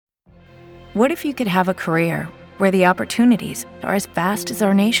What if you could have a career where the opportunities are as vast as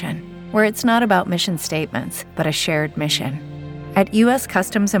our nation, where it's not about mission statements, but a shared mission? At U.S.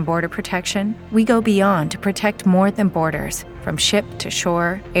 Customs and Border Protection, we go beyond to protect more than borders. From ship to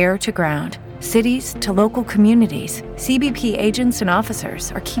shore, air to ground, cities to local communities, CBP agents and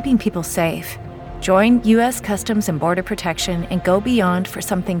officers are keeping people safe. Join U.S. Customs and Border Protection and go beyond for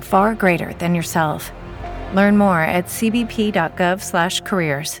something far greater than yourself. Learn more at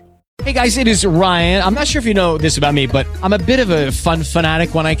cbp.gov/careers. Hey guys, it is Ryan. I'm not sure if you know this about me, but I'm a bit of a fun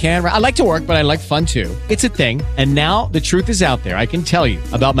fanatic when I can. I like to work, but I like fun too. It's a thing. And now the truth is out there. I can tell you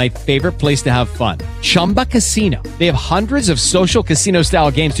about my favorite place to have fun. Chumba Casino. They have hundreds of social casino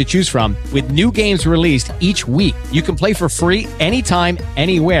style games to choose from with new games released each week. You can play for free anytime,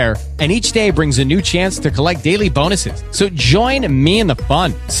 anywhere. And each day brings a new chance to collect daily bonuses. So join me in the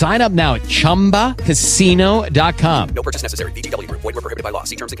fun. Sign up now at ChumbaCasino.com. No purchase necessary. VGW Group. Void where prohibited by law.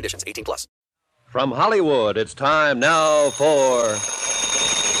 See terms and conditions. 18+. From Hollywood, it's time now for...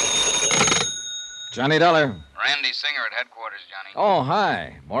 Johnny Dollar. Randy Singer at headquarters, Johnny. Oh,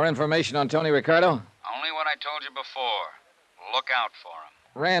 hi. More information on Tony Ricardo? Only what I told you before. Look out for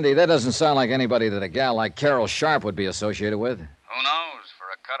him. Randy, that doesn't sound like anybody that a gal like Carol Sharp would be associated with. Who knows? For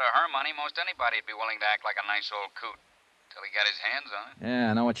a cut of her money, most anybody'd be willing to act like a nice old coot. Till he got his hands on it.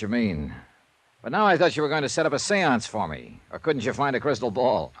 Yeah, I know what you mean. But now I thought you were going to set up a seance for me. Or couldn't you find a crystal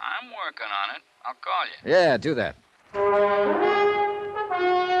ball? I'm working on it. I'll call you. Yeah, do that.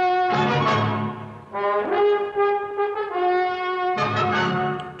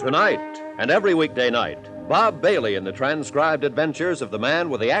 Tonight, and every weekday night, Bob Bailey in the transcribed adventures of the man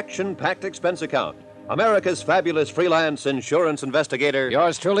with the action-packed expense account. America's fabulous freelance insurance investigator.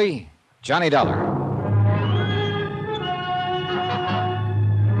 Yours truly, Johnny Dollar.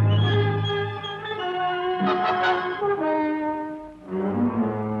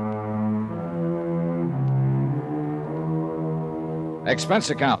 Expense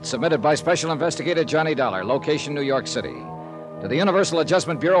account submitted by Special Investigator Johnny Dollar, location New York City, to the Universal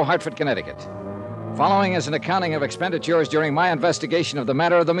Adjustment Bureau, Hartford, Connecticut. Following is an accounting of expenditures during my investigation of the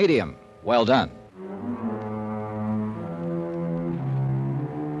matter of the medium. Well done.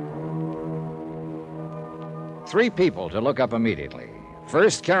 Three people to look up immediately.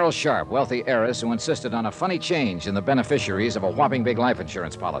 First, Carol Sharp, wealthy heiress who insisted on a funny change in the beneficiaries of a whopping big life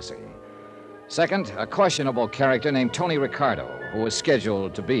insurance policy. Second, a questionable character named Tony Ricardo, who was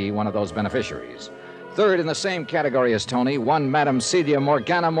scheduled to be one of those beneficiaries. Third, in the same category as Tony, one Madame Celia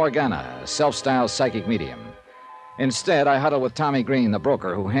Morgana, a self-styled psychic medium. Instead, I huddled with Tommy Green, the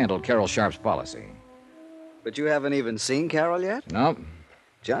broker who handled Carol Sharp's policy. But you haven't even seen Carol yet? Nope.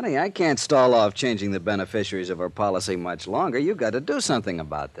 Johnny, I can't stall off changing the beneficiaries of her policy much longer. You've got to do something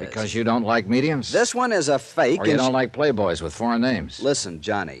about this. Because you don't like mediums? This one is a fake. Or you don't like playboys with foreign names? Listen,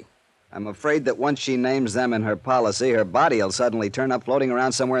 Johnny, I'm afraid that once she names them in her policy, her body will suddenly turn up floating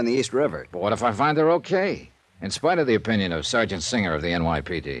around somewhere in the East River. But what if I find they're okay? In spite of the opinion of Sergeant Singer of the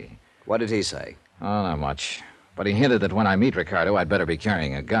NYPD. What did he say? Oh, not much. But he hinted that when I meet Ricardo, I'd better be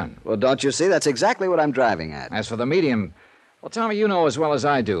carrying a gun. Well, don't you see? That's exactly what I'm driving at. As for the medium, well, Tommy, you know as well as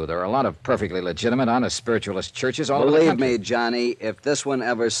I do, there are a lot of perfectly legitimate, honest spiritualist churches all over the country. Believe me, Johnny, if this one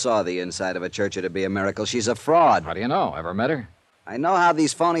ever saw the inside of a church, it'd be a miracle. She's a fraud. How do you know? Ever met her? I know how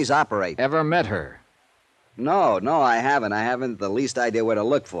these phonies operate. Ever met her? No, I haven't. I haven't the least idea where to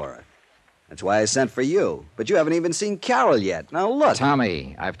look for her. That's why I sent for you. But you haven't even seen Carol yet. Now, look.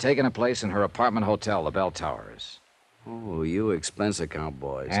 Tommy, I've taken a place in her apartment hotel, the Bell Towers. Oh, you expense account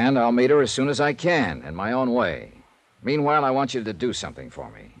boys. And I'll meet her as soon as I can, in my own way. Meanwhile, I want you to do something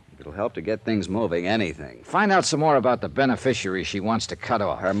for me. It'll help to get things moving, anything. Find out some more about the beneficiary she wants to cut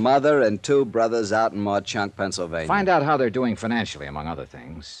off. Her mother and two brothers out in Mauchunk, Pennsylvania. Find out how they're doing financially, among other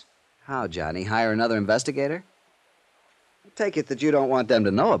things. How, Johnny? Hire another investigator? I take it that you don't want them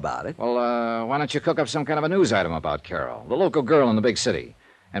to know about it. Well, why don't you cook up some kind of a news item about Carol, the local girl in the big city,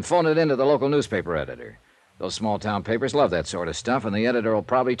 and phone it in to the local newspaper editor. Those small-town papers love that sort of stuff, and the editor will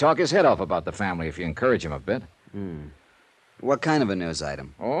probably talk his head off about the family if you encourage him a bit. What kind of a news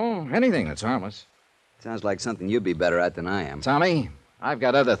item? Oh, anything that's harmless. Sounds like something you'd be better at than I am. Tommy, I've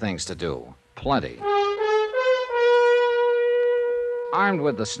got other things to do. Plenty. Armed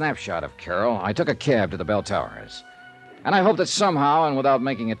with the snapshot of Carol, I took a cab to the Bell Towers. And I hoped that somehow, and without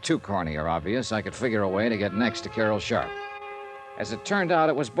making it too corny or obvious, I could figure a way to get next to Carol Sharp. As it turned out,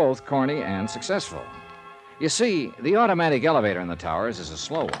 it was both corny and successful. You see, the automatic elevator in the towers is a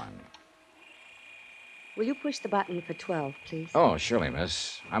slow one. Will you push the button for 12, please? Oh, surely,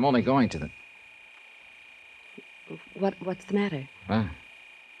 miss. I'm only going to the... What's the matter? Huh?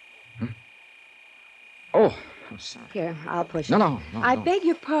 Oh, I'm sorry. Here, I'll push it. No. I beg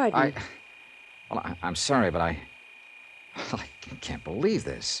your pardon. Well, I'm sorry, but I can't believe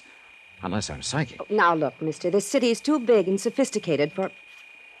this. Unless I'm psychic. Now, look, mister, this city is too big and sophisticated for...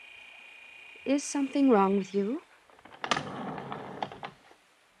 Is something wrong with you?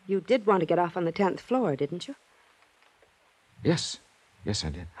 You did want to get off on the 10th floor, didn't you? Yes. Yes, I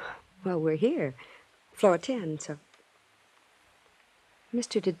did. Well, we're here. Floor 10, so...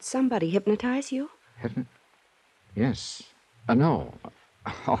 Mister, did somebody hypnotize you? Yes. No.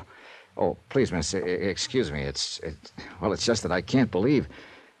 Oh, please, miss, excuse me. It's just that I can't believe...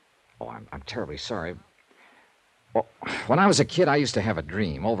 Oh, I'm terribly sorry. Well, when I was a kid, I used to have a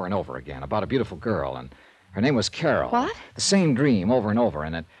dream over and over again about a beautiful girl, and her name was Carol. What? The same dream over and over,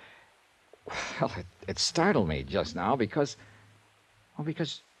 and it startled me just now because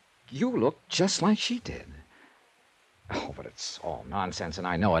you look just like she did. Oh, but it's all nonsense, and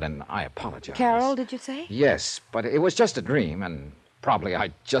I know it, and I apologize. Carol, did you say? Yes, but it was just a dream, and probably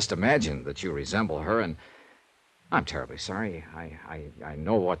I just imagined that you resemble her, and I'm terribly sorry. I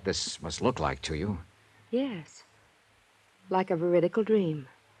know what this must look like to you. Yes. Like a veridical dream.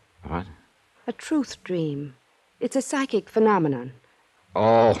 What? A truth dream. It's a psychic phenomenon.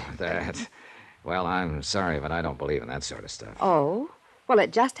 Oh, that. Well, I'm sorry, but I don't believe in that sort of stuff. Oh? Well,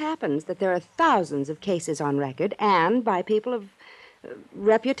 it just happens that there are thousands of cases on record, and by people of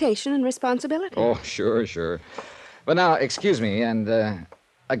reputation and responsibility. Oh, sure. But now, excuse me, and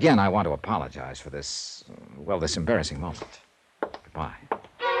again, I want to apologize for this, this embarrassing moment. Goodbye.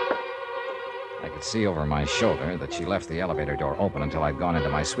 I could see over my shoulder that she left the elevator door open until I'd gone into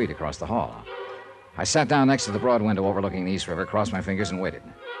my suite across the hall. I sat down next to the broad window overlooking the East River, crossed my fingers, and waited.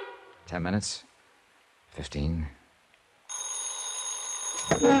 10 minutes. 15.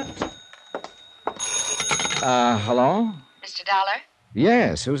 Hello? Mr. Dollar?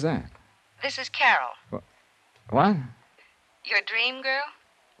 Yes, who's that? This is Carol. What? Your dream girl?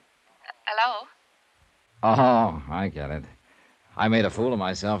 Hello? Oh, I get it. I made a fool of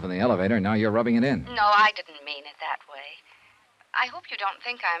myself in the elevator, and now you're rubbing it in. No, I didn't mean it that way. I hope you don't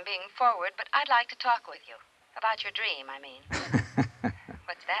think I'm being forward, but I'd like to talk with you. About your dream, I mean.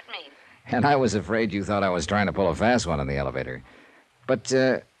 What's that mean? And I was afraid you thought I was trying to pull a fast one in the elevator. But,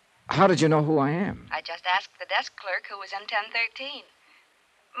 how did you know who I am? I just asked the desk clerk who was in 1013.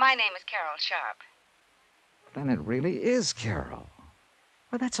 My name is Carol Sharp. Then it really is Carol.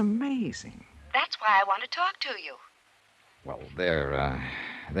 Well, that's amazing. That's why I want to talk to you. Well,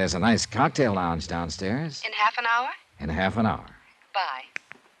 there's a nice cocktail lounge downstairs. In half an hour? In half an hour. Bye.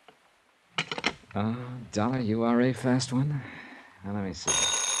 Dollar, you are a fast one. Now, let me see.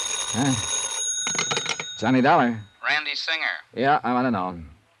 Johnny Dollar. Randy Singer. Yeah, I want to know.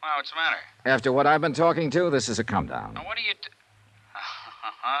 Well, what's the matter? After what I've been talking to, this is a come down. Now, what do you do?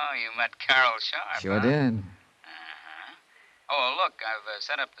 Oh, you met Carol Sharp. Sure huh? did. Uh-huh. Oh, look, I've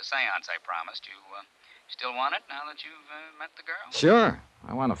set up the seance I promised. You still want it now that you've met the girl? Sure.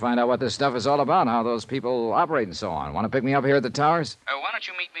 I want to find out what this stuff is all about, how those people operate and so on. Want to pick me up here at the towers? Why don't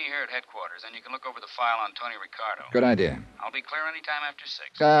you meet me here at headquarters, and you can look over the file on Tony Ricardo. Good idea. I'll be clear any time after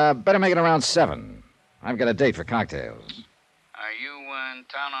 6. Better make it around 7. I've got a date for cocktails. Are you in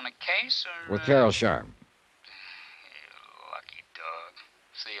town on a case, or... With Carol Sharp. You lucky dog.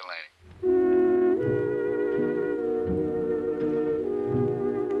 See you later.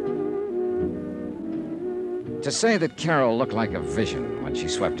 To say that Carol looked like a vision when she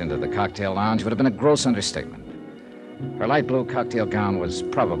swept into the cocktail lounge would have been a gross understatement. Her light blue cocktail gown was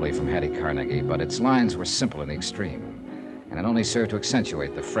probably from Hattie Carnegie, but its lines were simple in the extreme, and it only served to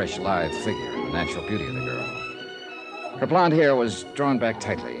accentuate the fresh, lithe figure and the natural beauty of the girl. Her blonde hair was drawn back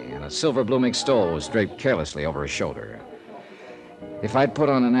tightly, and a silver blooming stole was draped carelessly over her shoulder. If I'd put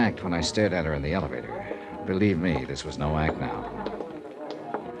on an act when I stared at her in the elevator, believe me, this was no act now.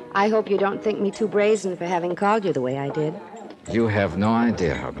 I hope you don't think me too brazen for having called you the way I did. You have no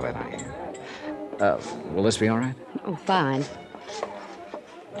idea how glad I am. Will this be all right? Oh, fine.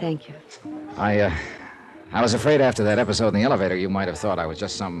 Thank you. I was afraid after that episode in the elevator you might have thought I was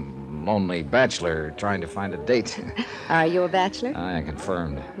just some lonely bachelor trying to find a date. Are you a bachelor? I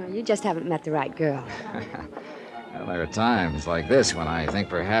confirmed. Well, you just haven't met the right girl. Well, there are times like this when I think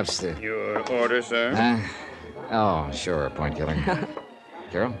perhaps the... Your order, sir? Oh, sure, point killer.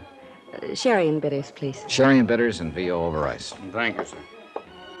 Carol? Sherry and bitters, please. Sherry and bitters and VO over ice. Thank you, sir.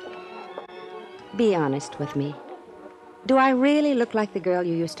 Be honest with me. Do I really look like the girl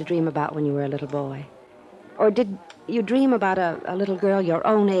you used to dream about when you were a little boy? Or did you dream about a little girl your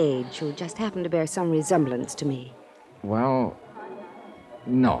own age who just happened to bear some resemblance to me? Well,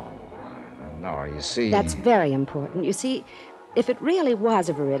 no. No, you see... That's very important. You see, if it really was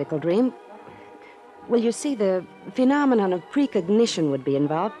a veridical dream... Well, you see, the phenomenon of precognition would be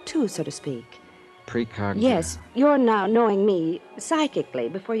involved, too, so to speak. Precog. Yes, you're now knowing me psychically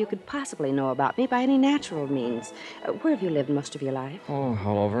before you could possibly know about me by any natural means. Where have you lived most of your life? Oh,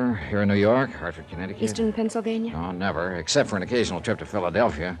 all over. Here in New York, Hartford, Connecticut. Eastern Pennsylvania? No, never, except for an occasional trip to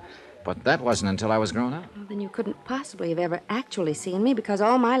Philadelphia. But that wasn't until I was grown up. Well, then you couldn't possibly have ever actually seen me because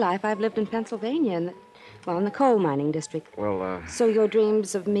all my life I've lived in Pennsylvania, in the coal mining district. Well, So your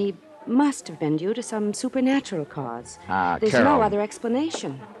dreams of me must have been due to some supernatural cause. There's Carol. no other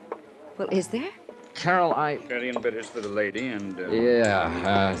explanation. Well, is there? Carol, Sherry and bitters for the lady, and...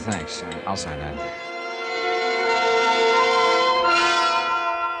 Yeah, thanks. I'll sign that.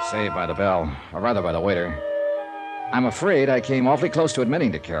 Saved by the bell, or rather by the waiter. I'm afraid I came awfully close to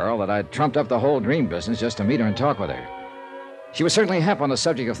admitting to Carol that I'd trumped up the whole dream business just to meet her and talk with her. She was certainly hep on the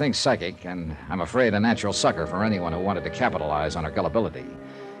subject of things psychic, and I'm afraid a natural sucker for anyone who wanted to capitalize on her gullibility.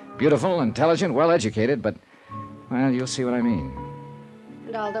 Beautiful, intelligent, well-educated, but, well, you'll see what I mean.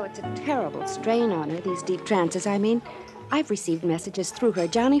 And although it's a terrible strain on her, these deep trances, I've received messages through her,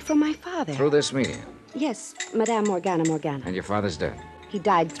 Johnny, from my father. Through this medium? Yes, Madame Morgana. And your father's dead? He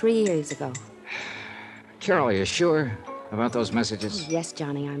died 3 years ago. Carol, are you sure about those messages? Yes,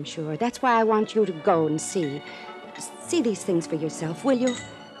 Johnny, I'm sure. That's why I want you to go and see. See these things for yourself, will you?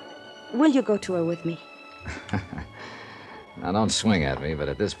 Will you go to her with me? Now, don't swing at me, but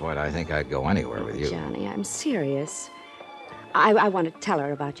at this point, I think I'd go anywhere with you. Johnny, I'm serious. I want to tell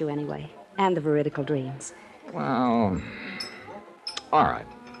her about you anyway, and the veridical dreams. Well, all right.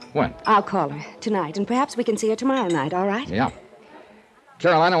 When? I'll call her tonight, and perhaps we can see her tomorrow night, all right? Yeah.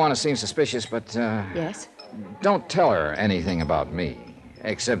 Carol, I don't want to seem suspicious, but, Yes? don't tell her anything about me,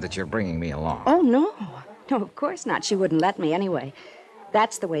 except that you're bringing me along. Oh, no. No, of course not. She wouldn't let me anyway.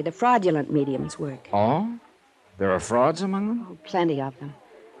 That's the way the fraudulent mediums work. Oh? There are frauds among them? Oh, plenty of them.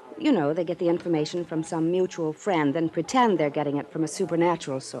 You know, they get the information from some mutual friend, then pretend they're getting it from a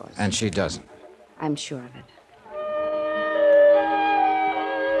supernatural source. And she doesn't. I'm sure of it.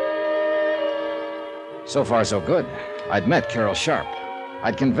 So far, so good. I'd met Carol Sharp.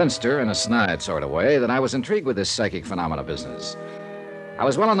 I'd convinced her in a snide sort of way that I was intrigued with this psychic phenomena business. I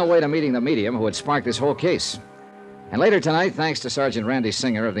was well on the way to meeting the medium who had sparked this whole case. And later tonight, thanks to Sergeant Randy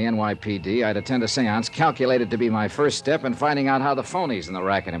Singer of the NYPD, I'd attend a seance calculated to be my first step in finding out how the phonies in the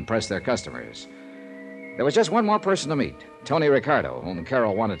racket impress their customers. There was just one more person to meet, Tony Ricardo, whom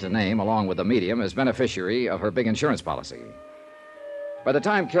Carol wanted to name, along with the medium, as beneficiary of her big insurance policy. By the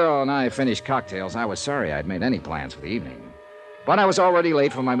time Carol and I finished cocktails, I was sorry I'd made any plans for the evening. But I was already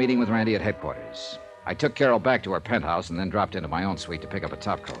late for my meeting with Randy at headquarters. I took Carol back to her penthouse and then dropped into my own suite to pick up a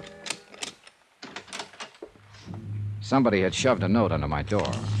topcoat. Somebody had shoved a note under my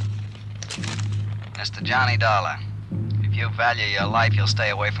door. Mr. Johnny Dollar, if you value your life, you'll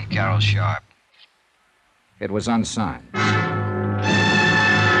stay away from Carol Sharp. It was unsigned.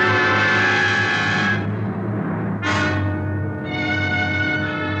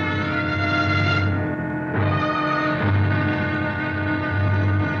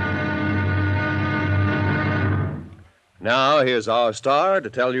 Now, here's our star to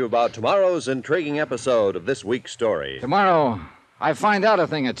tell you about tomorrow's intriguing episode of this week's story. Tomorrow, I find out a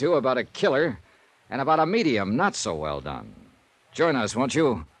thing or two about a killer and about a medium not so well done. Join us, won't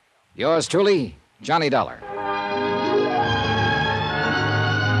you? Yours truly, Johnny Dollar.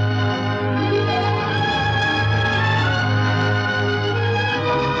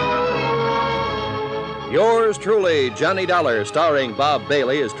 Yours truly, Johnny Dollar, starring Bob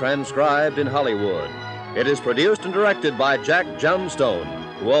Bailey, is transcribed in Hollywood. It is produced and directed by Jack Johnstone,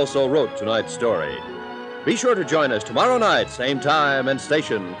 who also wrote tonight's story. Be sure to join us tomorrow night, same time and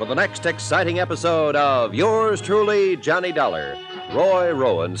station, for the next exciting episode of Yours truly, Johnny Dollar. Roy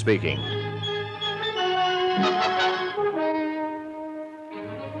Rowan speaking.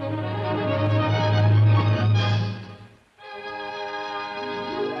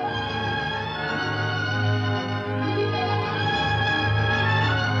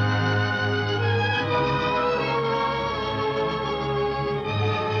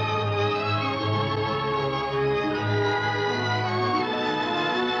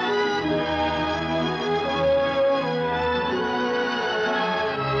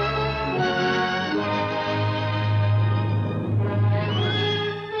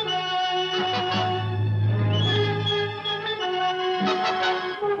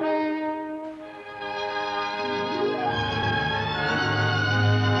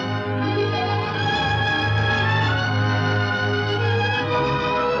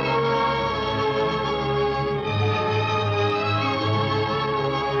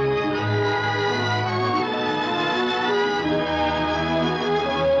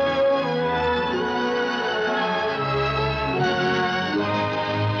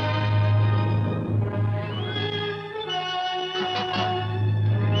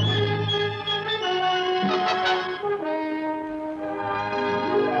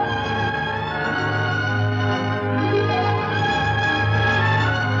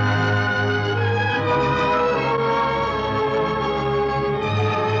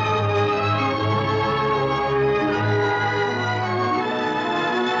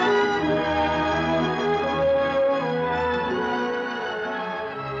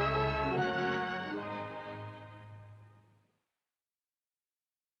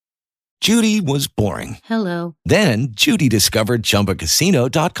 Judy was boring. Hello. Then Judy discovered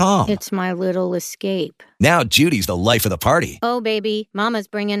ChumbaCasino.com. It's my little escape. Now Judy's the life of the party. Oh, baby, mama's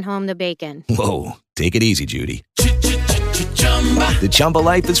bringing home the bacon. Whoa, take it easy, Judy. The Chumba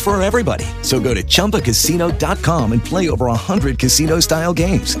life is for everybody. So go to ChumbaCasino.com and play over 100 casino-style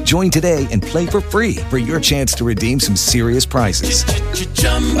games. Join today and play for free for your chance to redeem some serious prizes.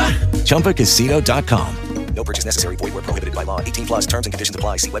 ChumbaCasino.com. No purchase necessary. Void where prohibited by law. 18 plus terms and conditions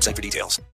apply. See website for details.